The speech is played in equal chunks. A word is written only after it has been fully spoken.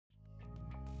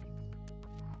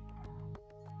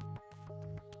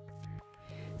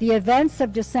The events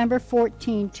of December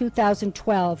 14,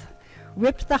 2012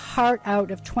 ripped the heart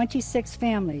out of 26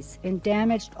 families and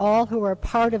damaged all who were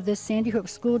part of this Sandy Hook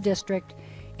School District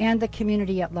and the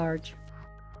community at large.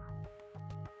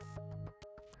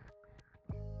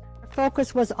 Our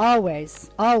focus was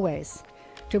always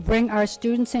to bring our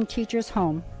students and teachers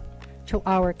home to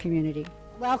our community.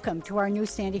 Welcome to our new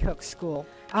Sandy Hook School.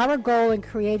 Our goal in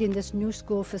creating this new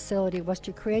school facility was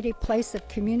to create a place of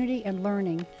community and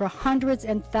learning for hundreds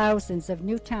and thousands of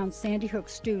Newtown Sandy Hook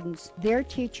students, their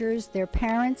teachers, their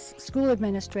parents, school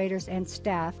administrators, and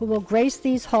staff who will grace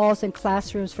these halls and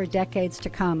classrooms for decades to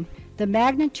come. The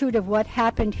magnitude of what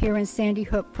happened here in Sandy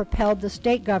Hook propelled the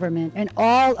state government and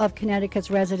all of Connecticut's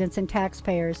residents and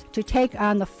taxpayers to take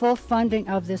on the full funding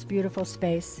of this beautiful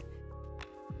space.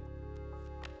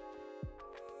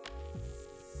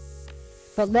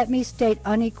 But let me state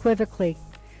unequivocally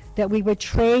that we would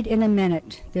trade in a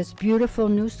minute this beautiful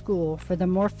new school for the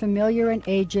more familiar and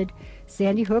aged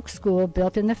Sandy Hook School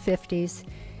built in the 50s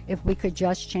if we could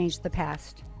just change the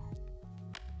past.